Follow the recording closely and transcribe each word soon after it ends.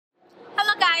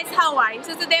guys, how are you?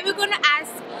 So today we're gonna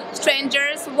ask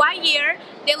strangers what year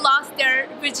they lost their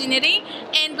virginity,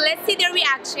 and let's see their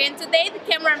reaction. Today the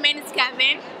cameraman is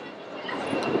Kevin,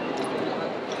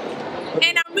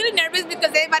 and I'm really nervous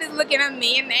because everybody's looking at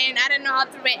me and I don't know how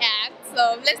to react.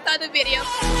 So let's start the video.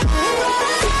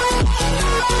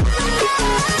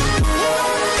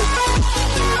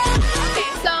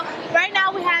 Okay, so right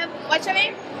now we have, what's your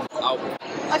name? Albert.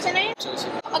 What's your name?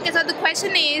 Joseph. Okay, so the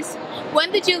question is,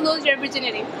 when did you lose your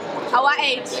virginity? At what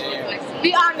age?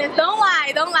 Be honest, don't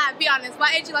lie, be honest.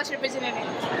 What age you lost your virginity?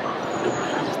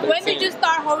 13. When did you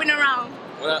start holding around?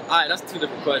 Well, alright, that's two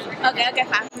different questions. Okay,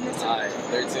 fine. Alright,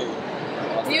 13.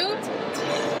 You?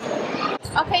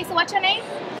 Okay, so what's your name?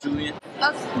 Julian.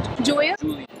 Julia?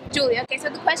 Julie. Julia. Okay, so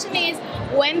the question is,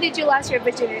 when did you lose your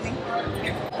virginity?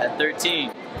 At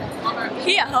 13.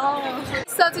 Here. Oh.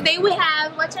 So today we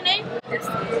have, what's your name?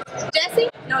 Jesse?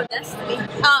 No, Destiny.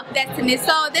 Oh, Destiny.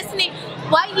 So Destiny,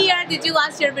 what year did you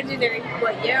lose your virginity?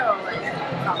 What year or like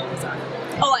how old was I?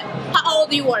 Oh, how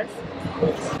old you were?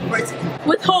 14.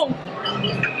 With whom?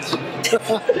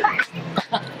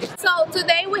 So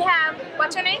today we have,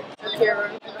 what's your name?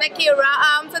 Akira.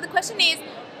 Akira. So the question is,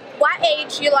 what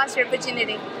age you lost your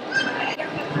virginity?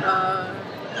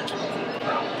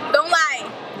 Don't lie.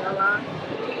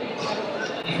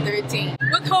 13.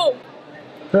 With whom?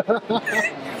 Two.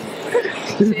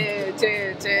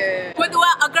 With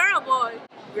what? A girl or boy?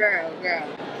 Girl.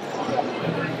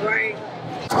 Right.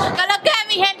 Hello,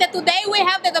 mi gente. Today we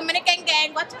have the Dominican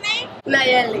gang. What's your name?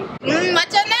 Nayeli.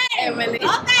 What's your name? Emily.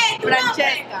 Okay.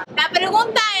 Francesca. La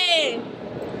pregunta es,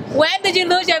 when did you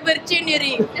lose your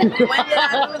virginity? When did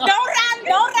I lose? Don't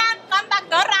run. Come back.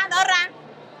 Don't run.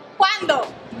 ¿Cuándo?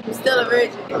 I'm still a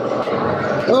virgin.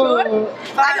 Sure?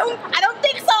 I don't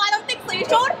think so. You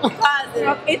sure?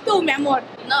 Positive. ¿Y tú, mi amor?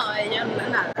 No, ella no es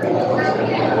nada.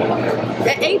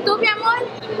 ¿Y tú, mi amor?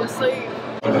 Yo soy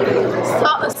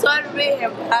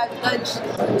virgen. I've done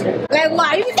shit. Like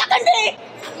what? You sucking dick?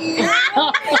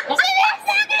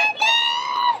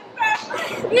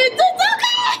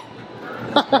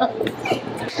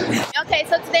 Okay,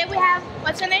 so today we have,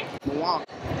 what's your name? Milan.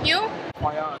 You?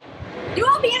 Mayan. You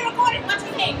will be recording. What's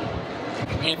your name?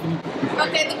 Anthony.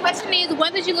 Okay, the question is,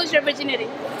 when did you lose your virginity?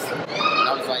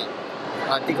 I was like,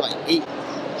 I think like 8.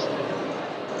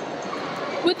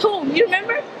 With whom? You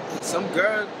remember? Some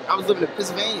girl, I was living in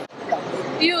Pennsylvania.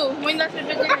 You, when you lost your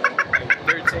virginity?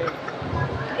 13.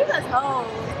 He was old.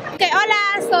 Okay,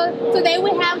 hola. So today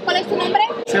we have, ¿cuál es tu nombre?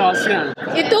 Sebastián.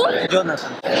 ¿Y tú?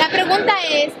 Jonathan. La pregunta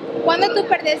es, ¿cuándo tú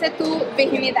perdiste tu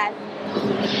virginidad?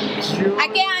 ¿A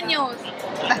qué años?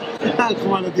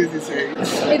 Como a los 16.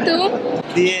 ¿Y tú?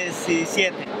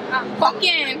 17. ¿Con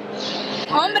quién?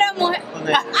 ¿Hombre o mujer? Con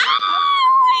él. Oh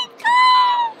my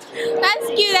God! That's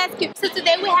cute. So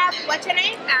today we have, what's your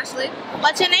name? Ashley.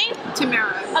 What's your name?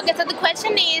 Tamara. Okay, so the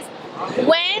question is,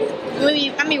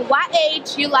 what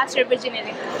age you lost your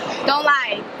virginity? Don't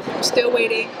lie. Still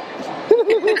waiting.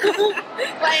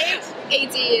 What age?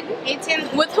 18.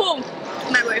 18. With whom?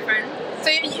 My boyfriend. So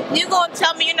you gonna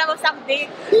tell me you're not gonna suck dick?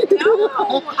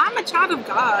 No, I'm a child of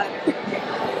God.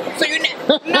 So you're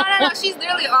not? No. She's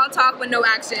literally all talk with no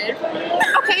action.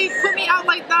 Okay, put me out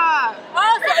like that.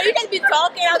 Oh, so you just be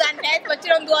talking all that nasty, but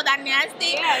you don't do all that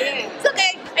nasty? Yeah. It's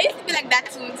okay. I used to be like that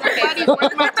too. It's okay. Everybody's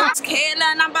working my thoughts, Kayla,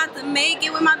 and I'm about to make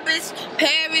it with my bitch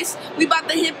Paris. We about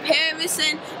to hit Paris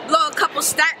and blow a couple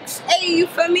stacks. Hey, you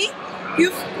feel me?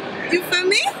 You feel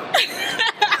me?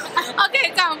 Okay,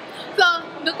 come. So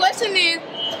the question is,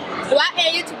 what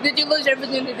age did you lose your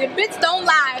virginity? Bitch, don't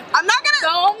lie. I'm not gonna.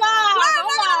 Don't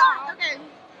lie. Okay.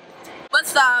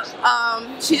 What's up?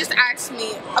 She just asked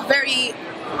me a very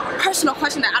personal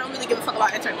question that I don't really give a fuck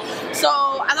about answering. So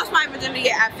I lost my virginity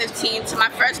at 15 to my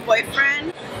first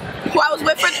boyfriend, who I was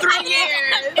with for 3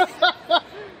 years.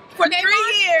 For 3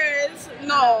 years.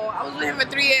 No, I was with him for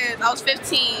 3 years. I was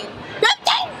 15.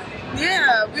 15?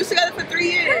 Yeah, we was together for 3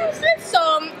 years.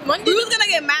 So when We was gonna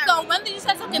get married. So when did you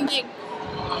start sucking dick?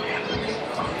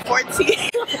 14.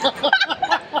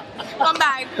 Come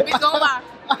back. Bitch, don't lie.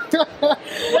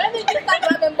 When did you start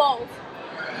grabbing balls?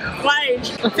 What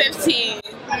age? 15.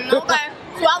 Okay.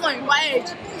 Swallowing. What age?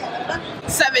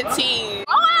 17.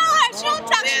 Oh, she don't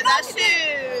tell Yeah, that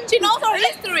shit. She knows her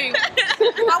history.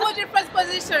 How was your first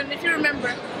position, if you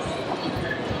remember?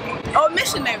 Oh,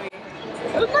 missionary.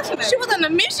 It was missionary. She was on a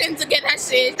mission to get that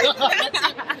shit.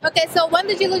 Okay, so when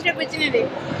did you lose your virginity?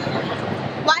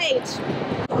 What age?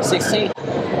 16.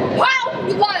 Wow,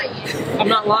 you lying. I'm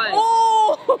not lying.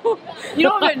 Oh, You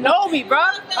don't even know me, bro.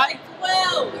 like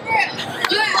 12.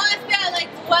 You lost that like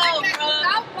 12, bro.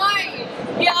 Stop lying.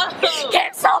 Yeah.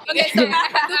 Cancel. Okay, so the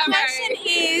question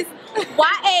is,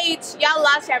 What age y'all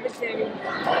lost your virginity?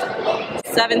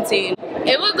 17.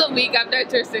 It was the week after I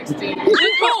turned 16. With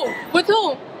who? With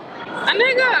who? A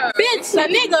nigga. Bitch, a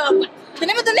nigga. The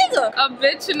name of the nigga. A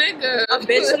bitch nigga. A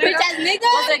bitch Bitch ass nigga.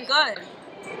 Was it good?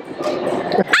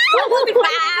 What was the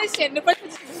first position? The first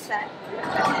position was that.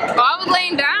 Oh, I was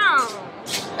laying down.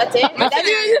 That's it.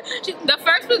 The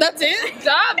first was That's it.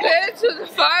 duh, bitch. What the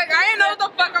fuck? I didn't know what the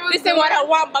fuck I was This doing. is what I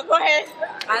want, but go ahead.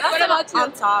 What about you?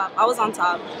 On top. I was on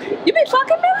top. You be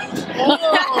fucking Millie?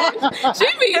 She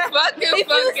be fucking If you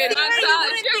fucking see her, on you top.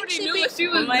 wouldn't She think already she knew be- what she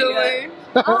was Oh my doing.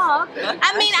 Oh,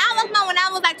 I mean, I lost mine when I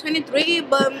was like 23,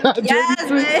 but yes,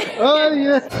 man. Oh,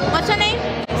 yeah. What's your name?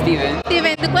 Steven.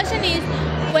 Steven. The question is,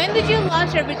 when did you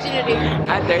lose your virginity?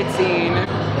 At 13.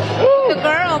 The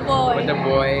girl or boy? With the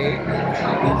boy.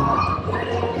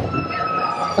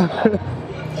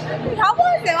 How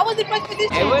was it? What was the first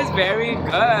position? It was very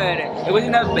good. It was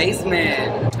in the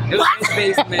basement. It was his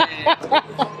basement.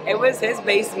 It was his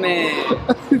basement.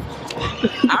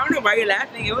 I don't know why you're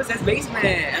laughing. It was his basement.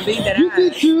 I'm being that You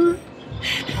did ass. too.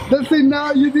 Let's say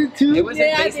now you did too. It was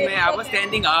Yeah, I his did. basement. I was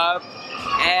standing up,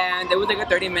 and it was like a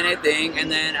 30-minute thing.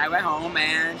 And then I went home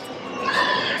and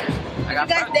I You got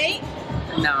guys fucked. date?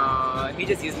 No, he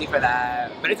just used me for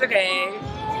that. But it's okay.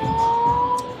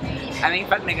 I mean,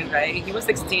 fuck niggas, right? He was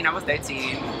 16, I was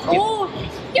 13. Oh,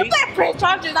 you better press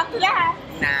charges after that.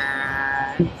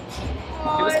 Nah.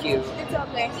 Oh, He was cute. It's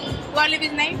okay. You want to leave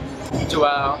his name?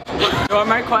 Joel. Joel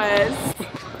Marquez.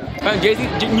 From Jersey,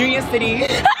 Union City,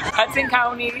 Hudson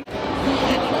County.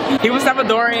 He was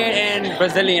Salvadorian and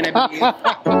Brazilian, I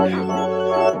believe.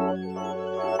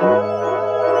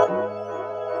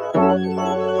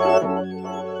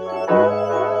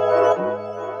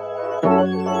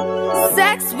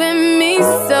 Sex with me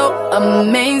so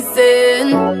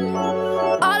amazing.